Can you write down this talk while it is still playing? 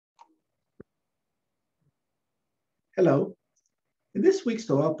Hello. In this week's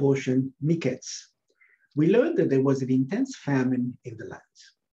Torah portion, Miketz, we learned that there was an intense famine in the land.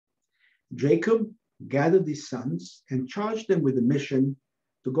 Jacob gathered his sons and charged them with the mission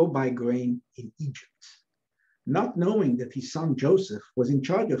to go buy grain in Egypt, not knowing that his son Joseph was in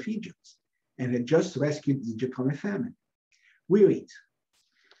charge of Egypt and had just rescued Egypt from a famine. We read,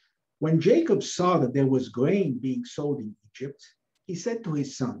 when Jacob saw that there was grain being sold in Egypt, he said to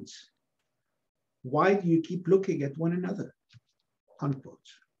his sons, "Why do you keep looking at one another?" Unquote.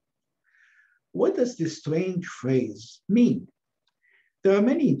 What does this strange phrase mean? There are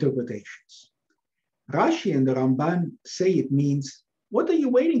many interpretations. Rashi and the Ramban say it means, what are you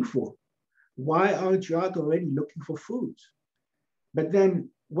waiting for? Why aren't you out already looking for food? But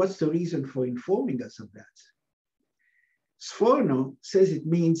then, what's the reason for informing us of that? Sforno says it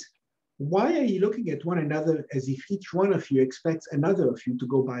means, why are you looking at one another as if each one of you expects another of you to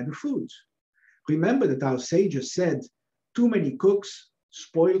go buy the food? Remember that our sages said, too many cooks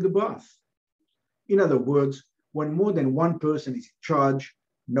spoil the broth. In other words, when more than one person is in charge,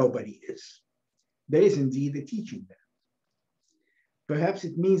 nobody is. There is indeed a teaching there. Perhaps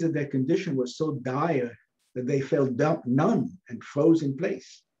it means that their condition was so dire that they felt numb and froze in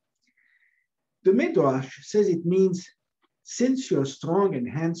place. The Midrash says it means, since you're strong and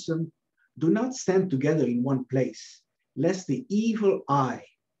handsome, do not stand together in one place, lest the evil eye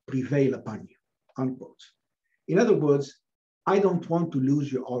prevail upon you. Unquote. In other words, I don't want to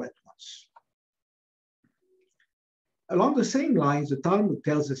lose you all at once. Along the same lines, the Talmud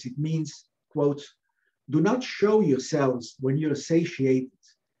tells us it means, quote, do not show yourselves when you're satiated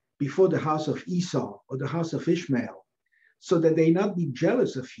before the house of Esau or the house of Ishmael, so that they not be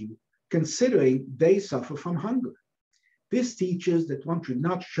jealous of you, considering they suffer from hunger. This teaches that one should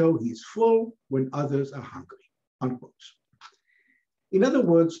not show he is full when others are hungry, unquote. In other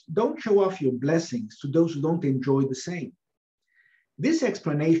words, don't show off your blessings to those who don't enjoy the same. This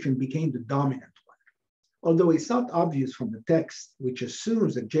explanation became the dominant one, although it's not obvious from the text, which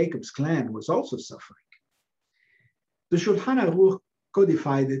assumes that Jacob's clan was also suffering. The Shulchan Aruch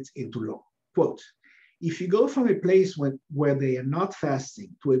codified it into law. Quote, if you go from a place where they are not fasting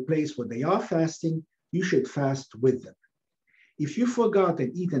to a place where they are fasting, you should fast with them. If you forgot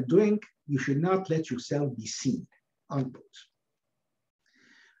and eat and drink, you should not let yourself be seen, unquote.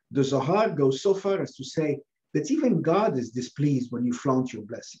 The Zohar goes so far as to say that even God is displeased when you flaunt your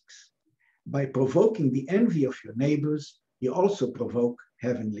blessings. By provoking the envy of your neighbors, you also provoke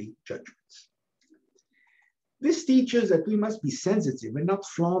heavenly judgments. This teaches that we must be sensitive and not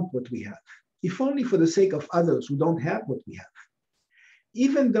flaunt what we have, if only for the sake of others who don't have what we have.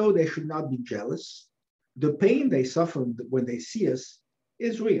 Even though they should not be jealous, the pain they suffer when they see us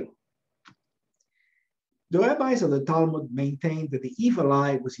is real. The rabbis of the Talmud maintained that the evil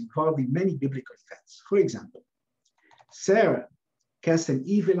eye was involved in many biblical events. For example, Sarah cast an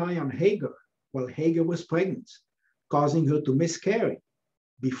evil eye on Hagar while Hagar was pregnant, causing her to miscarry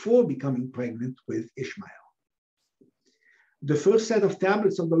before becoming pregnant with Ishmael. The first set of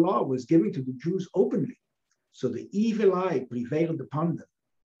tablets of the law was given to the Jews openly, so the evil eye prevailed upon them,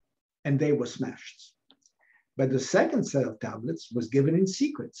 and they were smashed. But the second set of tablets was given in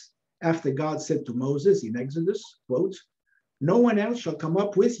secret, after God said to Moses in Exodus, quote, no one else shall come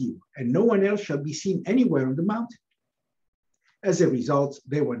up with you, and no one else shall be seen anywhere on the mountain. As a result,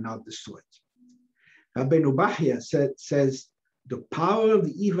 they were not destroyed. Rabbeinu Bachya says, the power of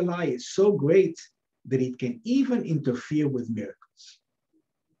the evil eye is so great that it can even interfere with miracles.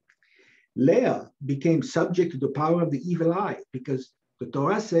 Leah became subject to the power of the evil eye because the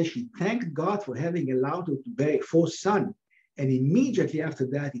Torah says she thanked God for having allowed her to bear a fourth son, and immediately after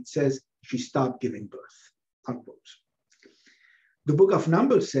that it says she stopped giving birth, unquote. The book of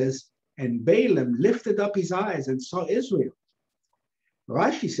Numbers says, and Balaam lifted up his eyes and saw Israel.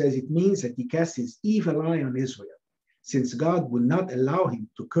 Rashi says it means that he cast his evil eye on Israel, since God would not allow him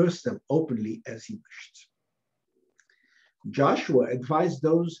to curse them openly as he wished. Joshua advised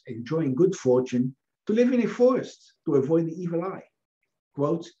those enjoying good fortune to live in a forest to avoid the evil eye.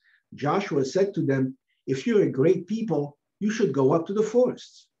 Quote, Joshua said to them, if you're a great people, you should go up to the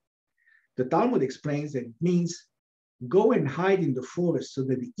forest. The Talmud explains that it means go and hide in the forest so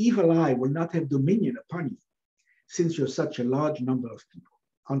that the evil eye will not have dominion upon you, since you're such a large number of people,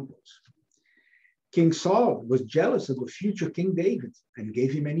 unquote. King Saul was jealous of the future King David and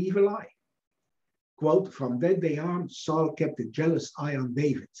gave him an evil eye. Quote, from that day on, Saul kept a jealous eye on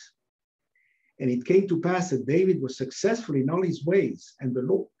David. And it came to pass that David was successful in all his ways, and the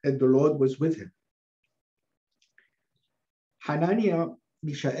Lord was with him. Hananiah,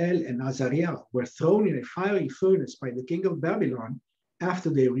 Mishael, and Azariah were thrown in a fiery furnace by the king of Babylon after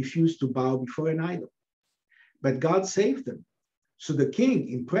they refused to bow before an idol. but God saved them. So the king,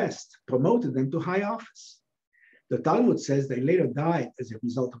 impressed, promoted them to high office. The Talmud says they later died as a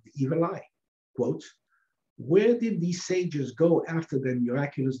result of the evil eye. Quote, where did these sages go after their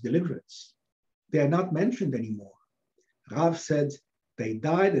miraculous deliverance? They are not mentioned anymore. Rav said they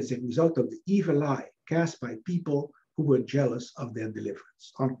died as a result of the evil eye cast by people who were jealous of their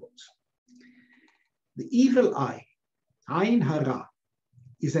deliverance. Unquote. The evil eye, ayin hara,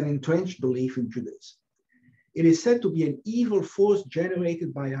 is an entrenched belief in Judaism. It is said to be an evil force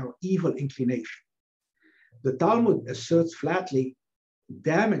generated by our evil inclination. The Talmud asserts flatly,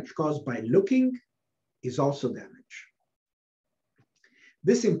 damage caused by looking is also damage.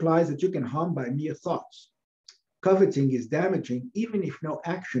 This implies that you can harm by mere thoughts. Coveting is damaging even if no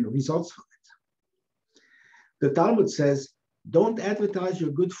action results from it. The Talmud says, don't advertise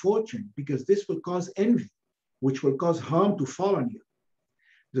your good fortune because this will cause envy, which will cause harm to fall on you.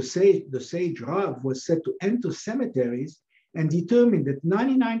 The sage Rav was said to enter cemeteries and determine that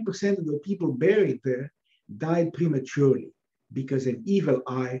 99% of the people buried there died prematurely because an evil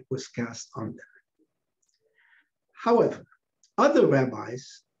eye was cast on them. However, other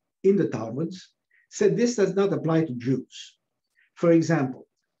rabbis in the Talmuds said this does not apply to Jews. For example,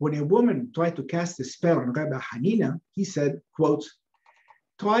 when a woman tried to cast a spell on Rabbi Hanina, he said, quote,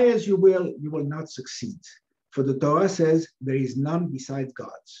 try as you will not succeed. For the Torah says, there is none besides God.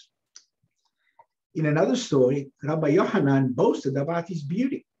 In another story, Rabbi Yochanan boasted about his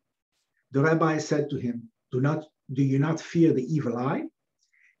beauty. The rabbi said to him, do you not fear the evil eye?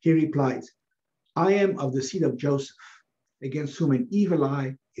 He replied, I am of the seed of Joseph, against whom an evil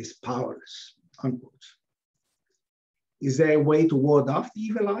eye is powerless. Unquote. Is there a way to ward off the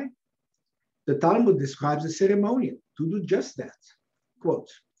evil eye? The Talmud describes a ceremonial to do just that. Quote,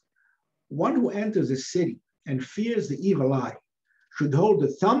 one who enters a city and fears the evil eye should hold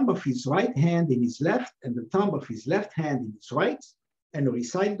the thumb of his right hand in his left and the thumb of his left hand in his right and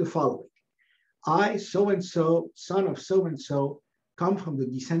recite the following. I, so-and-so, son of so-and-so, come from the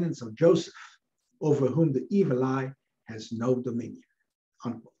descendants of Joseph, over whom the evil eye has no dominion.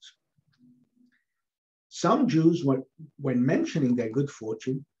 Unquote. Some Jews, when mentioning their good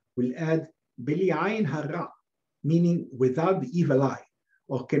fortune, will add bili ayin hara, meaning without the evil eye,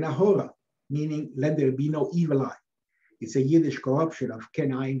 or kenahora, meaning let there be no evil eye. It's a Yiddish corruption of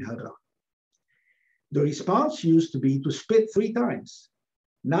ken ayin hara. The response used to be to spit 3 times.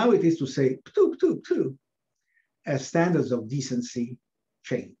 Now it is to say ptu, ptu, ptu, as standards of decency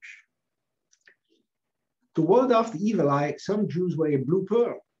change. To ward off the evil eye, some Jews wear a blue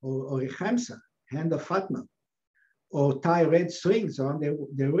pearl or a chamsa, hand of Fatma, or tie red strings around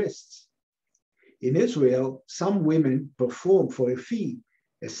their wrists. In Israel, some women perform for a fee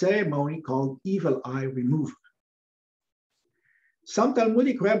a ceremony called evil eye removal. Some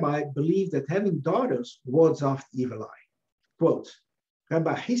Talmudic rabbis believe that having daughters wards off the evil eye. Quote,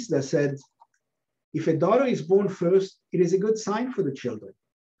 Rabbi Hisda said, if a daughter is born first, it is a good sign for the children.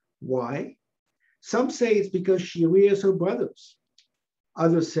 Why? Some say it's because she rears her brothers.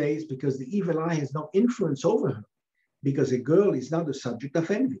 Others say it's because the evil eye has no influence over her, because a girl is not the subject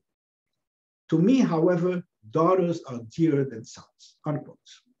of envy. To me, however, daughters are dearer than sons. Unquote.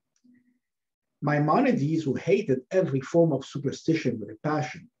 Maimonides, who hated every form of superstition with a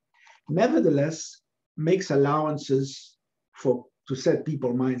passion, nevertheless makes allowances to set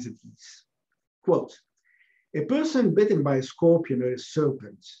people's minds at ease. Quote, a person bitten by a scorpion or a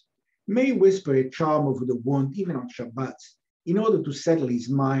serpent may whisper a charm over the wound even on Shabbat in order to settle his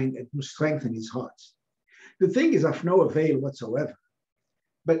mind and to strengthen his heart. The thing is of no avail whatsoever.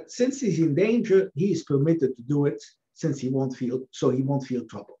 But since he's in danger, he is permitted to do it since he won't feel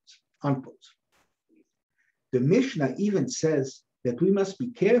troubled. Unquote. The Mishnah even says that we must be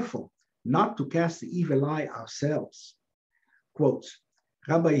careful not to cast the evil eye ourselves. Quote,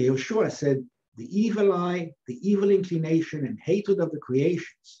 Rabbi Yehoshua said, the evil eye, the evil inclination and hatred of the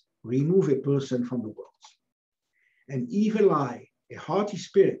creations remove a person from the world. An evil eye, a haughty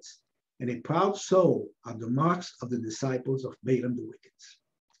spirit, and a proud soul are the marks of the disciples of Balaam the wicked.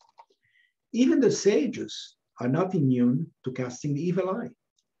 Even the sages are not immune to casting the evil eye.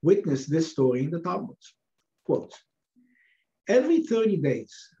 Witness this story in the Talmud. Quote, every 30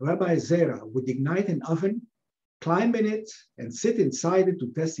 days, Rabbi Zerah would ignite an oven, climb in it, and sit inside it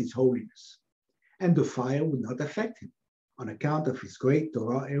to test its holiness. And the fire would not affect him on account of his great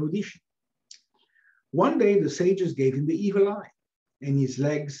Torah erudition. One day, the sages gave him the evil eye, and his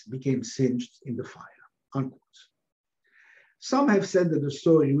legs became singed in the fire. Unquote. Some have said that the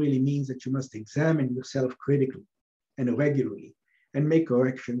story really means that you must examine yourself critically and regularly and make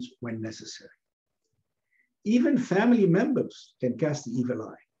corrections when necessary. Even family members can cast the evil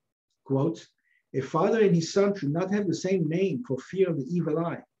eye. Quote, A father and his son should not have the same name for fear of the evil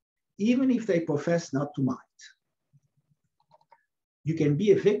eye, even if they profess not to mind. You can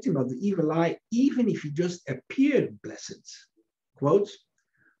be a victim of the evil eye even if you just appear blessed. Quote,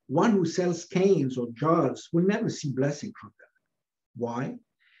 one who sells canes or jars will never see blessing from them. Why?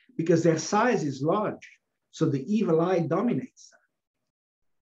 Because their size is large, so the evil eye dominates them.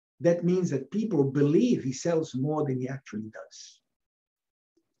 That means that people believe he sells more than he actually does.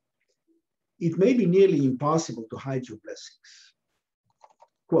 It may be nearly impossible to hide your blessings.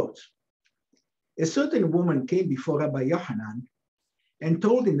 Quote, a certain woman came before Rabbi Yochanan and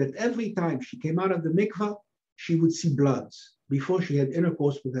told him that every time she came out of the mikvah, she would see bloods before she had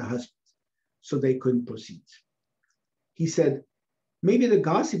intercourse with her husband, so they couldn't proceed. He said, maybe the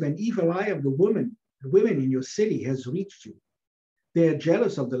gossip and evil eye of the women in your city has reached you. They are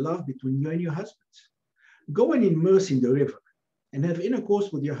jealous of the love between you and your husband. Go and immerse in the river and have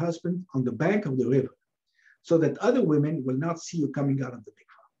intercourse with your husband on the bank of the river, so that other women will not see you coming out of the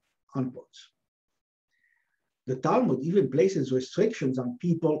mikvah, unquote. The Talmud even places restrictions on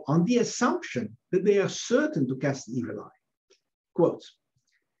people on the assumption that they are certain to cast the evil eye. Quote,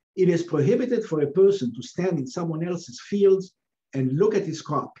 it is prohibited for a person to stand in someone else's fields and look at his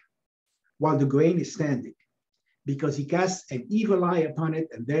crop while the grain is standing, because he casts an evil eye upon it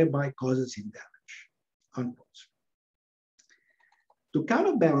and thereby causes him damage, unquote. To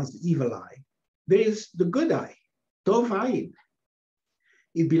counterbalance the evil eye, there is the good eye, tov ayin.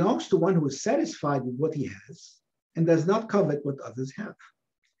 It belongs to one who is satisfied with what he has and does not covet what others have.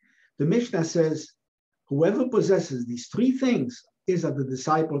 The Mishnah says, whoever possesses these three things is of the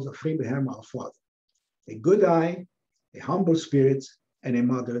disciples of Abraham our father: a good eye, a humble spirit, and a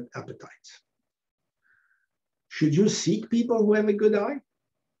moderate appetite. Should you seek people who have a good eye?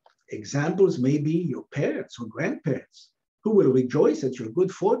 Examples may be your parents or grandparents, who will rejoice at your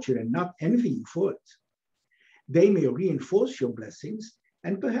good fortune and not envy you for it. They may reinforce your blessings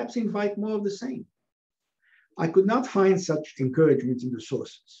and perhaps invite more of the same. I could not find such encouragement in the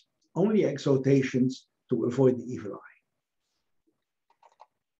sources, only exhortations to avoid the evil eye.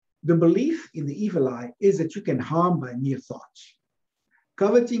 The belief in the evil eye is that you can harm by mere thoughts.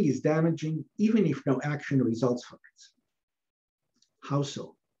 Coveting is damaging even if no action results from it. How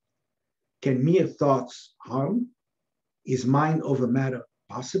so? Can mere thoughts harm? Is mind over matter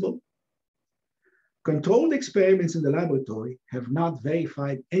possible? Controlled experiments in the laboratory have not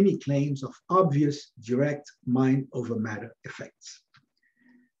verified any claims of obvious, direct mind over matter effects.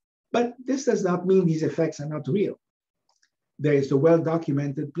 But this does not mean these effects are not real. There is the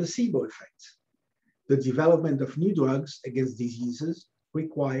well-documented placebo effect. The development of new drugs against diseases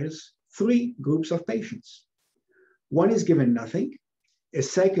requires three groups of patients. One is given nothing, a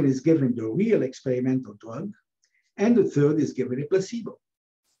second is given the real experimental drug, and the third is given a placebo.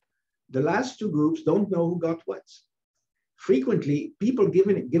 The last two groups don't know who got what. Frequently, people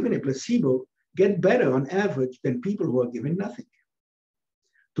given a placebo get better on average than people who are given nothing.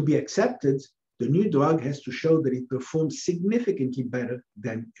 To be accepted, the new drug has to show that it performs significantly better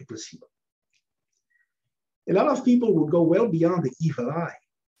than a placebo. A lot of people will go well beyond the evil eye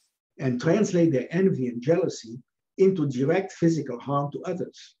and translate their envy and jealousy into direct physical harm to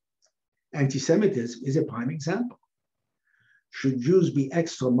others. Anti-Semitism is a prime example. Should Jews be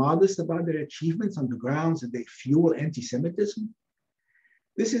extra modest about their achievements on the grounds that they fuel anti-Semitism?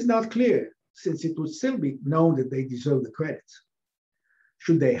 This is not clear, since it would still be known that they deserve the credit.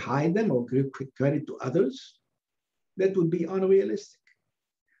 Should they hide them or give credit to others? That would be unrealistic.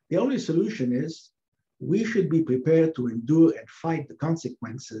 The only solution is we should be prepared to endure and fight the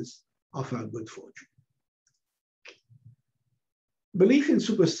consequences of our good fortune. Belief in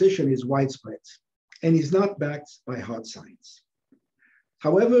superstition is widespread and is not backed by hard science.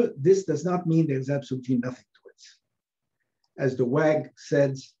 However, this does not mean there's absolutely nothing to it. As the wag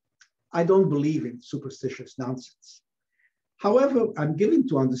said, I don't believe in superstitious nonsense. However, I'm given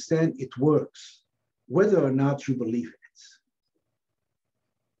to understand it works, whether or not you believe in it.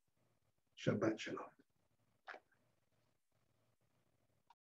 Shabbat Shalom.